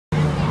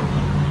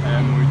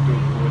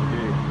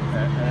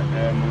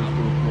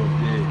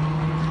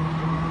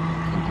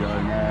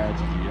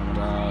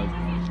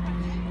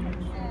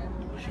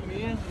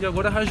e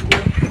agora rasgou.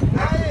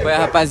 Oi,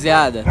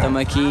 rapaziada, tamo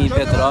aqui em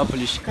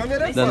Petrópolis,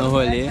 dando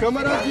rolê.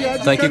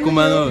 Tô aqui com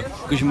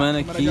os mano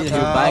aqui, Rio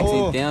Bikes,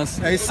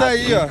 Intenso. É isso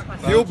aí, ó.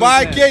 Rio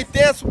Bike,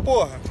 Intenso,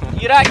 porra.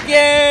 Iraque!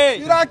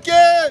 Iraque!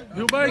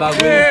 Rio Bike!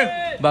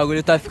 O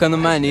bagulho tá ficando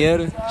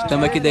maneiro.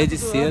 Estamos aqui desde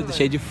cedo,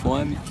 cheio de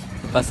fome,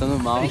 passando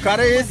mal.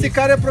 Esse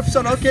cara é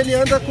profissional que ele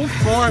anda com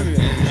fome,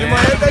 de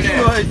manhã até de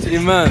noite. E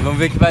mano, vamos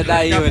ver o que vai dar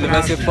aí, ele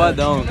vai ser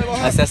fodão.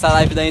 Acessa a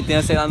live da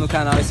Intenso aí lá no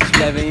canal e se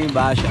inscreve aí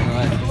embaixo, é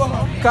nóis.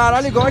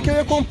 Caralho, igual é que eu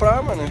ia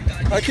comprar, mano.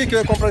 Aqui que eu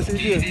ia comprar esses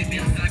dias.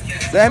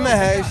 10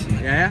 reais.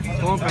 É?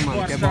 Compra,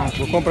 mano, que é bom.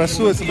 Vou comprar a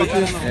sua, essa daqui?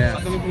 É.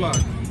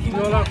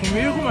 Vai lá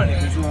comigo, mano?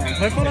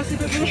 Vai falar assim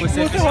pra tu.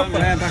 Você que sabe,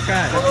 né, pra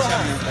cá?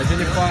 Tá de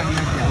uniforme,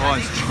 né?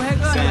 Lógico.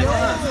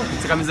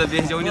 Essa camisa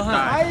verde é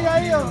unitária.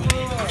 Aí, ó.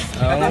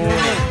 É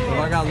o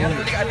vagalume.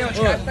 Cadê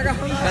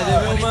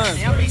meu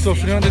mano?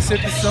 Sofri uma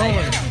decepção,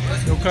 mano.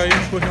 Eu caí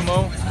no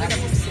corrimão.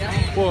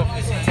 Pô,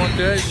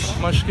 acontece,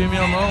 machuquei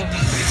minha mão.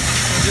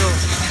 Entendeu?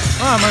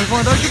 Ah, mas vou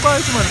andar de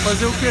bike, mano.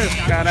 Fazer o quê?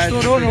 Caralho,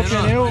 estourou meu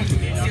pneu.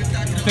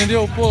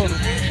 Entendeu, pô? É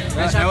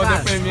o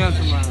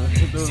depoimento, mano.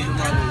 Do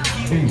maluco.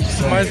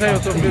 Mas aí, eu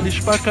tô feliz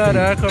pra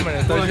caraca,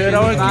 mano. Tá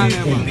geral aqui.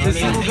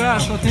 Esse lugar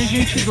só tem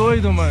gente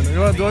doida, mano.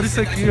 Eu adoro isso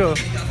aqui, ó.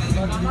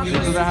 Tem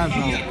toda a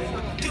razão.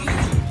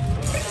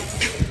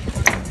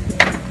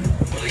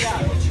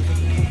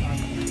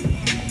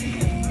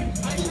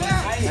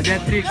 Cadê a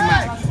trick,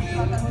 Mike?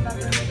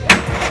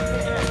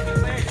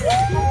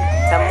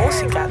 Da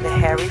música de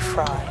Harry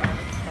Fraud.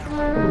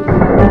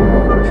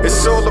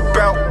 It's all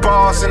about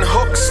bars and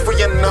hooks. We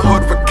in the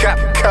hood with cap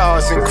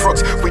cars and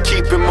crooks. We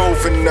keep it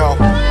moving now.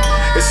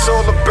 It's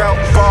all about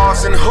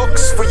bars and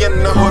hooks. We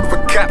in the hood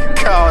with cap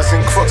cars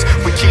and crooks.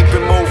 We keep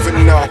it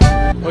moving now.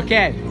 Ô,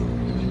 Kevin,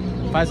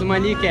 faz uma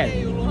ali,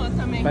 Kevin.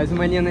 Faz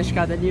uma linha na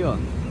escada ali, ó.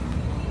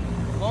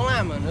 Vamos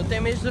lá, mano. Eu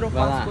tenho medo de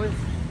dropar as coisas.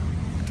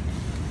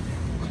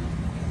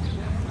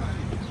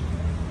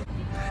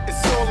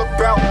 It's all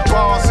about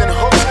bars and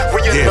hooks.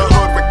 We in the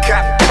hood with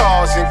cap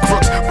cars and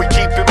crooks. We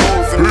keep it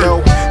moving now.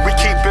 We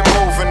keep it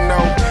moving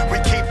now. We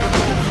keep it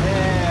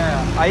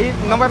moving. Aí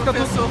não vai ficar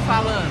tudo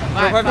falando.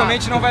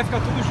 provavelmente não vai ficar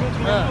tudo junto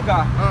no mesmo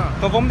lugar.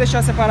 Então vamos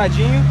deixar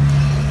separadinho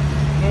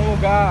num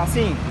lugar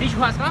assim. Tem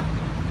churrasco lá?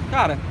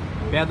 Cara,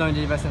 Perto de onde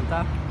ele vai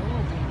sentar?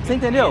 você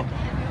entendeu?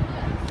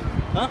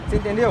 Hã? Você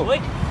entendeu?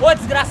 Oi? Ô,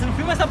 desgraça, não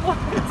filma essa porra.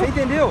 Você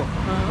entendeu?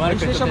 A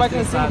gente deixa a bike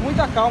em cima com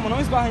muita calma, não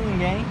esbarra em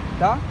ninguém,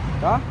 tá?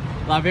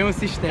 Lá vem um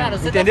sistema. Cara,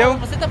 você entendeu?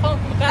 Você tá falando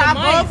com o cara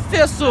mais... Tá bom,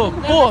 professor.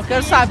 Pô,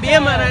 quero saber,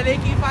 mano. Ali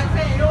quem faz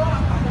é eu.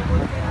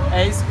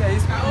 É isso.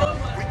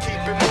 We keep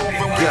it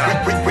moving.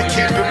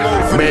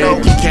 Man,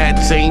 you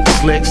cats ain't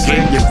slick,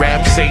 and your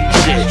raps ain't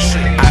shit.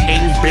 I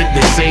ain't been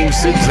the same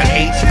since I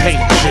ate paint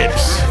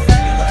chips.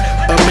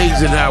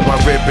 Amazing how I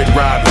rip and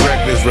ride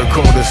reckless,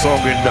 record a song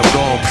and I'm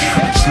gone.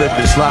 Slip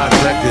and slide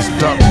reckless,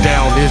 duck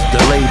down is the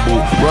label,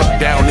 ruck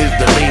down is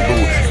the label.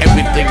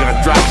 Everything I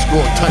drop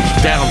score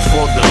touchdowns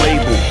for the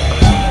label.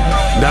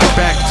 Now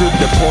back to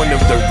the point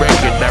of the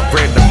record. I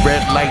ran the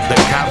red light, the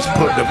cops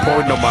put the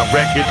point on my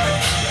record.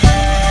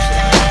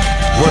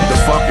 What the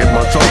fuck am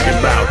I talking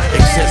about?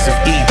 Excessive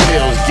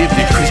e-pills give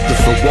you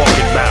Christopher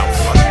walking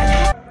mouth.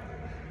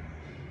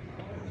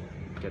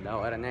 Que da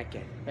hora, né,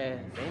 Kevin? É,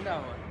 bem da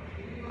hora.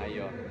 Aí,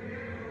 ó.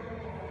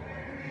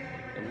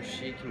 Tamo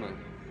chique, mano.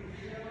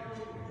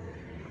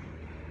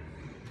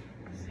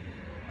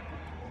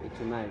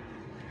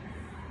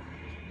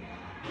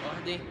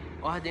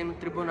 Ordem no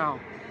tribunal.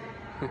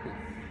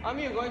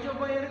 Amigo, onde é o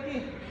banheiro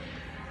aqui?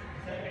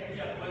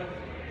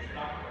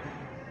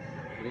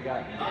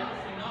 Obrigado.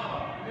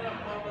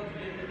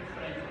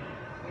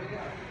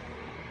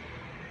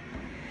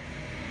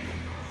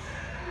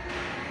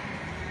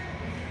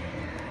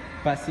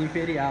 Passe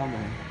imperial,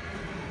 mano.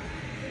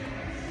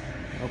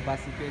 É o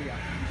passe imperial.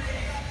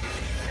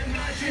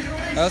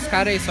 Olha os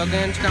caras aí, só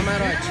ganhando de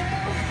camarote.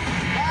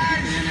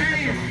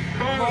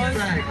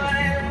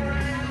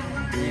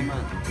 E aí,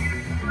 mano?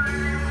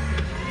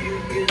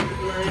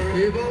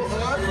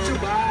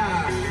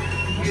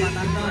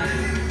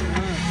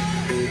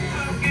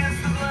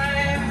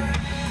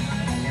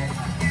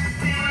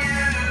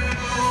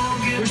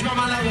 Puxa pra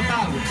malé,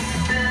 Gustavo.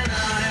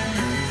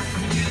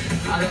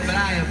 Alô,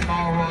 Brian,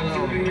 pau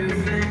rolou.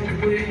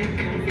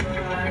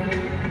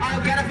 Ah,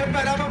 o cara foi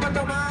parar pra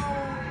tomar um...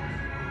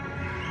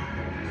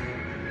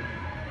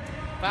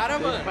 Para, Tem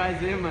que mano.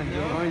 fazer, mano, de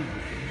longe. O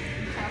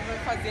cara vai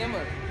fazer,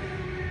 mano.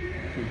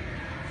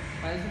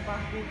 Faz um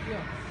parkour aqui, ó.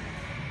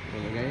 O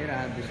lugar é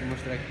irado, deixa eu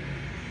mostrar aqui.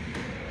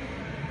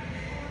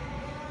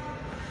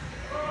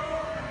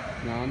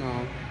 Não.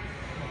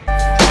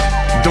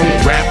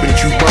 Don't rap and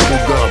chew bubble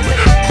gum.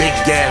 Big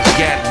gas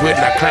gat when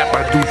I clap,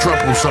 I do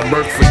trouble some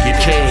mirth for your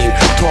chain.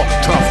 Talk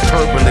tough,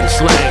 turbulent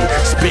slang.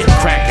 Spit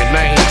crackin', I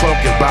ain't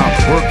talking about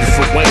working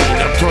for Wayne.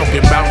 I'm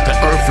talking about the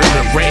earth and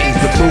the rain,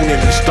 the moon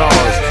and the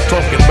stars.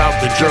 Talking about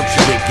the jerks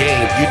in the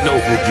game. You know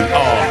who you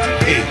are.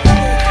 Pig.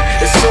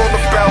 It's all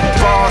about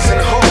bars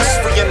and hooks.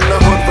 We in the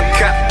hood with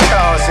cap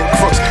cars and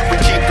crooks. We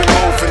keep it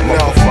moving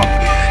now.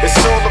 It's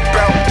all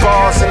about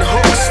bars and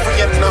hooks. We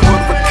in the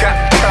hood with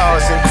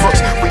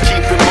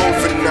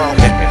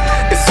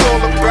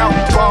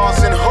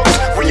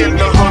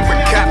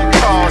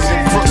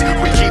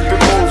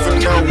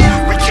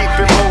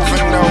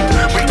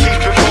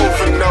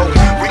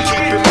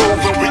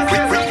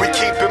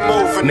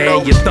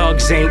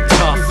lyrics ain't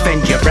tough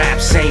and your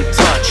raps ain't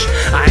touch.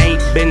 I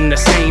ain't been the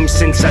same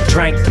since I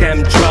drank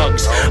them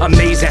drugs.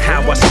 Amazing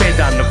how I spit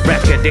on the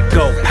record, it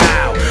go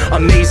pow.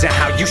 Amazing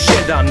how you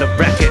shit on the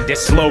record, it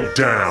slow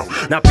down.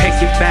 Now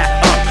pick it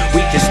back up,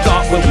 we can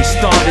start where we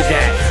started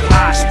at.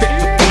 I spit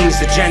for fiends,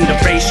 the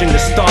generation, the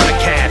starter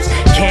cats.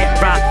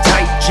 Can't rock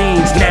tight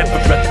jeans, never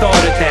a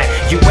thought of that.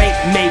 You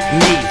ain't make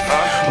me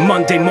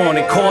Monday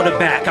morning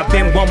quarterback. I've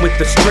been one with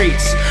the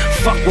streets,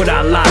 fuck what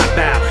I lie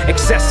about.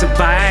 Excessive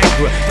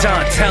Viagra,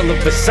 Donatella,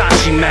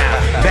 Versace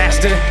mouth.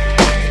 Bastard,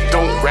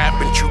 Don't rap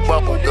and chew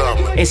bubble gum.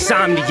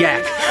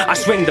 insomniac, I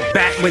swing the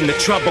bat when the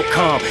trouble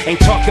come.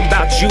 Ain't talking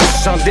about you,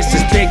 son, this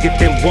is bigger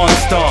than one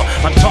star.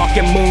 I'm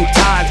talking moon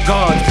tide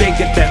guards,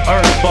 bigger than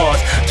earth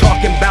bars.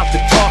 Talking about the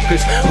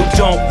talkers who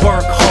don't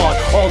work hard.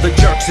 All the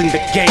jerks in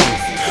the game,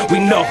 we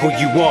know who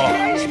you are.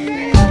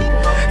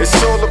 It's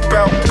all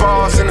about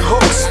bars and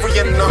hooks. We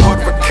in the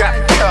hood with cop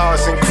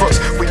cars and crooks.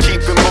 We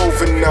keep it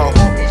moving now.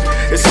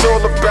 It's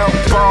all about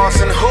bars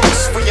and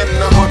hooks. We in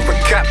the hood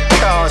with cop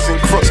cars and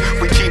crooks.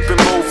 We keep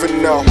it moving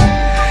now.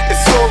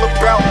 It's all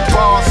about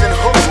bars and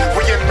hooks.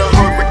 We in the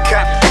hood with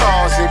cop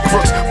cars and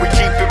crooks. We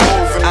keep it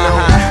moving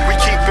now. We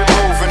keep it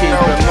moving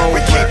now. We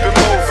keep it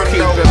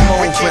moving now.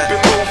 We keep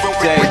it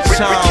moving.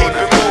 We keep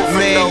it moving.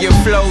 Man, your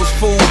flow's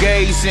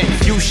fugazi,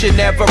 you should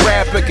never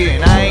rap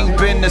again. I ain't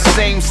been the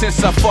same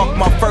since I fucked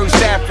my first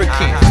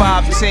African.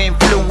 5'10",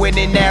 fluent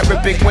in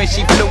Arabic when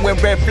she flew in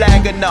red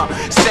flag enough.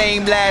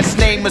 Same last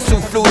name as who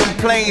flew them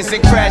planes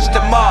and crashed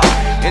them up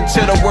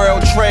into the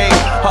World Trade.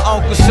 Her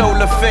uncle sold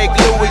a fake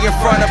Louis in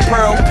front of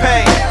Pearl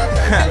Payne.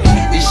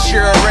 It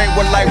sure ain't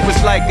what life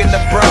was like in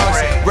the Bronx.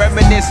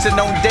 Reminiscing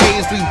on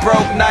days we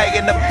broke night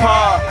in the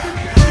park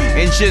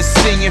and just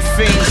seeing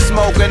fiends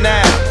smoking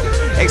out.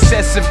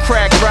 Excessive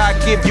crack rock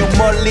give you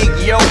Malik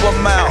Yoba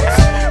mouths.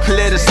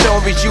 Little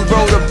stories you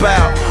wrote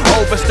about.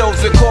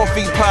 Overdose with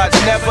coffee pots,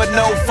 never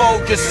no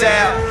focus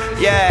out.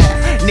 Yeah,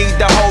 need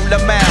the whole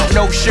amount,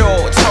 no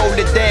shorts, hold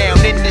it down.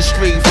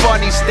 Industry,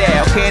 funny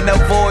style, can't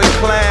avoid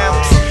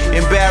clowns.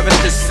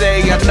 Embarrassed to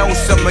say, I know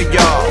some of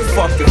y'all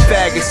fucking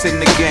faggots in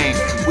the game.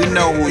 We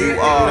know who you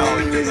are.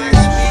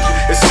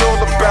 It's all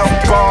about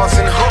bars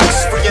and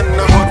hooks. We in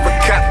the hood with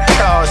cop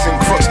cars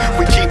and crooks.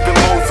 We keep it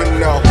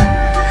moving now.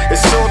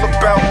 It's all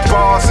about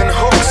bars and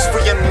hooks. We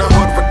in the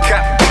hood with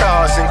cop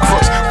cars and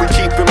crooks. We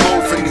keep it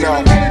moving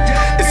now.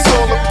 It's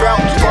all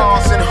about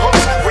bars and hooks.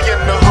 We in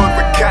the hood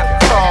with cop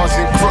cars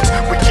and crooks.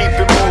 We keep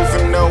it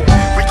moving now.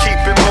 We keep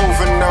it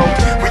moving now.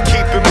 We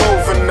keep it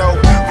moving now.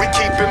 We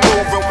keep it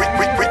moving.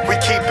 We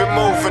keep it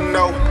moving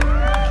now.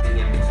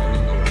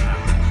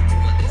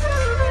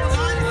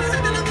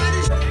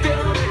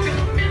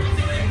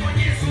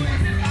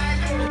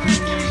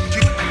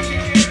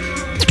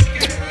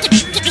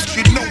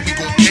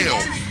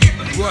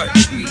 What?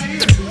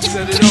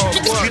 Set it off,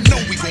 what? You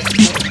know we gon'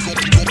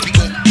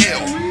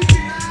 L.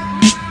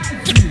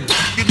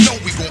 You know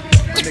we gon'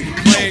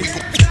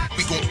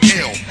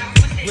 L.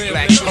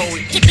 Black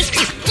poet,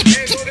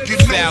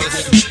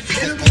 phallus.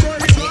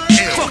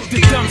 Fuck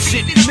the dumb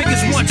shit,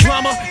 niggas want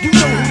drama, you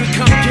know who to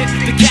come get.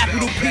 The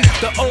capital P,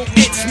 the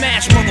O-It,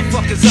 smash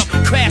motherfuckers up,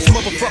 crash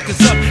motherfuckers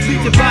up.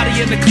 Leave your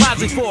body in the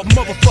closet for a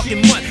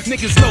motherfucking month.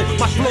 Niggas know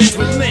my flow's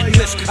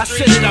relentless, I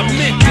said it, I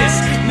meant this.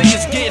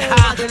 Niggas get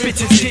high,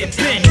 bitches get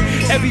bent.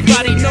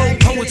 Everybody know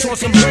poets on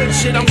some hood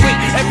shit. I'm with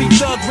every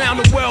thug round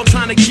the world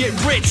trying to get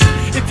rich.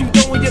 If you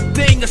doing your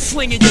thing or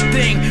slinging your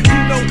thing, you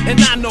know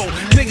and I know,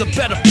 nigga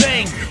better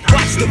bang.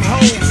 Watch them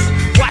hoes,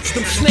 watch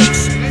them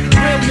snakes.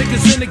 Real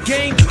niggas in the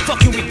game,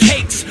 fucking with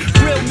cakes.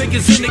 Real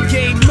niggas in the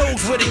game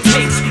knows what it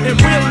takes. And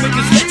real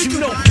niggas let you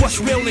know what's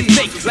real and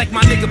fake. Like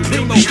my nigga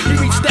Primo, he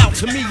reached out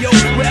to me, yo.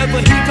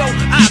 Wherever he go,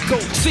 I go.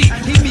 See,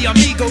 he me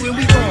amigo and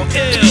we gon'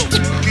 ill.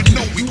 You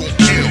know we gon'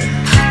 L.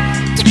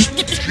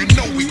 You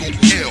know we gon'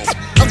 L.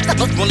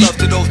 One love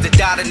to those that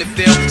died in the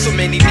field. So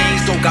many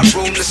names don't got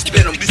room to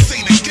spit them. This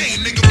ain't a game,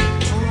 nigga.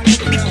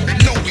 You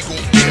know we gon'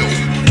 L.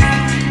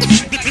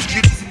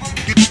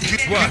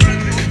 What?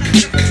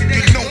 You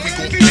know we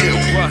gon' L.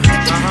 What?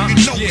 You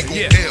know we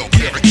gon' L.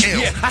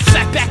 Yeah, I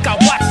sat back, I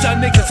watched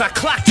y'all niggas, I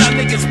clocked y'all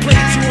niggas, played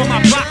you on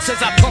my box as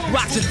I pump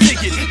rocks and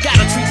dig it.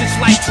 Gotta treat this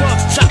like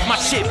drugs, chop my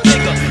shit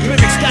bigger.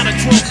 Lyrics gotta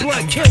draw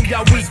blood, kill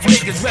y'all weak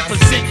niggas.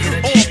 Represent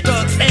all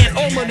thugs and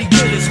all money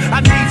getters.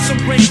 I need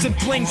some rings and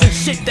blings and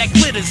shit that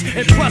glitters.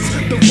 And plus,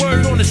 the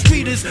word on the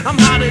street is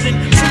I'm hotter than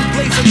 2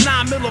 blades of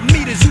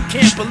 9mm. You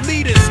can't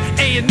believe this.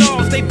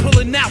 A&Rs, they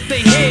pulling out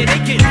they hair,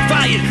 they getting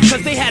fired, cause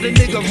they had a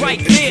nigga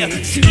right there.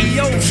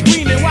 CEO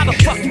screaming, why the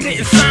fuck you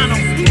didn't sign him?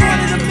 You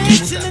wanted a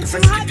mansion and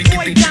some hot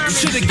boy diamonds.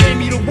 Shoulda gave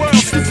me the world,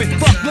 stupid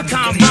fuck, look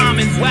how I'm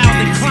rhyming. Wild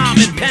and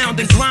climbing,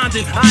 pounding,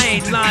 grinding, I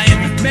ain't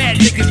lying. Mad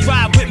niggas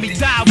ride with me,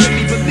 die with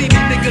me. Believe me,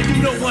 nigga,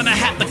 you don't wanna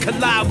have to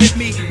collide with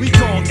me. We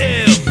gon'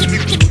 ill.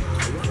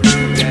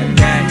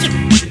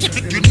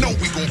 You know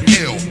we gon'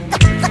 L.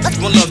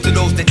 One love to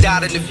those that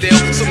died in the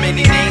field. So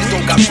many names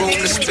don't got room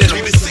to spit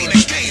them. This ain't a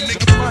game,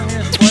 nigga.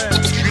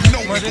 You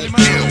know we gon'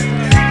 L.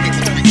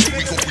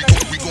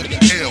 We gon'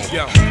 L.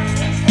 Yo.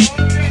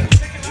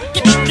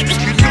 You know we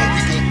gon'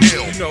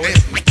 L. You know it.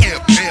 L.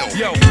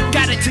 Yo,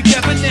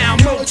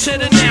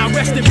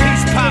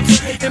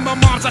 In my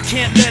moms, I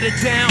can't let it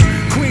down.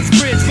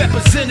 Queensbridge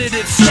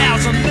representative,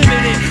 styles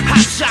unlimited.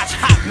 Hot shots,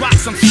 hot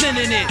rocks, I'm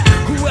sending it.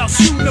 Who else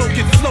you know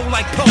can flow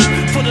like Poe?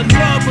 For the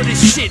love of this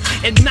shit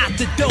and not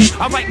the dope.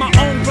 I write my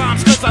own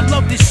rhymes cause I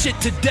love this shit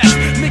to death.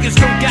 Niggas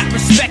don't got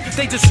respect,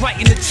 they just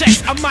writing the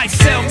checks. I might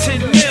sell 10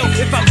 mil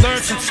if I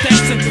learn some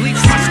steps and bleach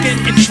my skin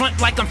in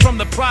front like I'm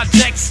from the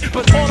projects.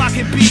 But all I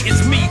can be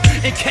is me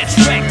and catch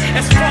wreck.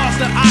 As far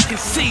as the eye can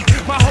see,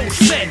 my whole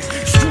set.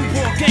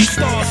 Screwball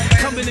gangstars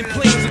coming in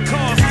planes and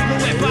cars. No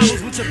wet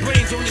bottles with your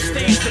brains on the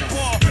stage to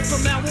ball.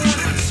 From now on,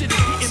 shit is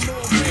getting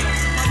more real.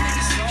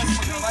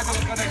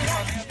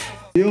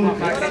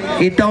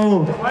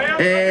 Então,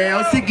 é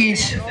o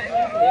seguinte.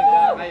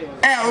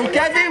 O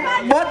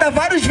Kevin bota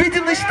vários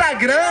vídeos no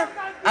Instagram,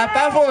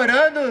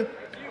 apavorando.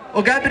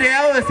 O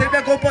Gabriel, eu sempre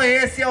acompanhei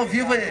assim ao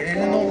vivo, ele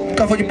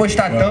nunca foi de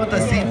postar tanto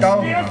assim e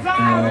tal.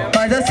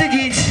 Mas é o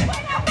seguinte,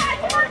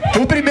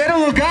 o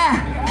primeiro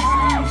lugar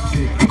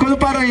ficou no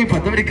Paraíba,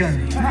 tô brincando.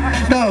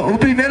 Não, o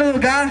primeiro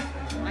lugar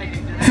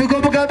ficou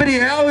pro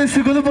Gabriel e o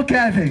segundo pro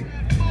Kevin.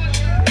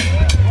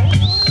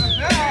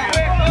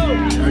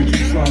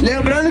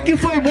 Lembrando que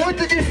foi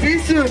muito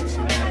difícil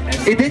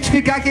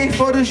identificar quem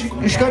foram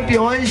os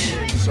campeões.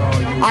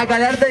 A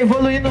galera tá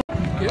evoluindo.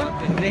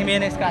 3,5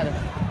 na escada,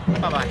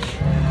 pra baixo.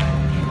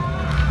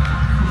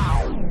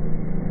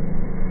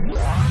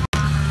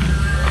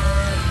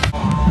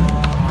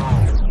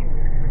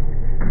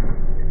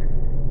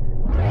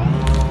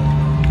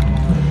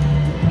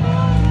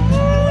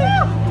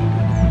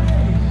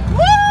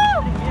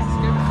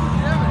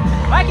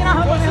 Vai que na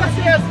rampa de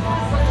esqueça.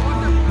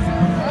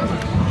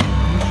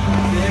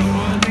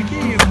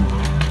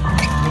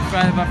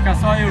 Vai ficar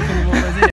só eu que não vou fazer.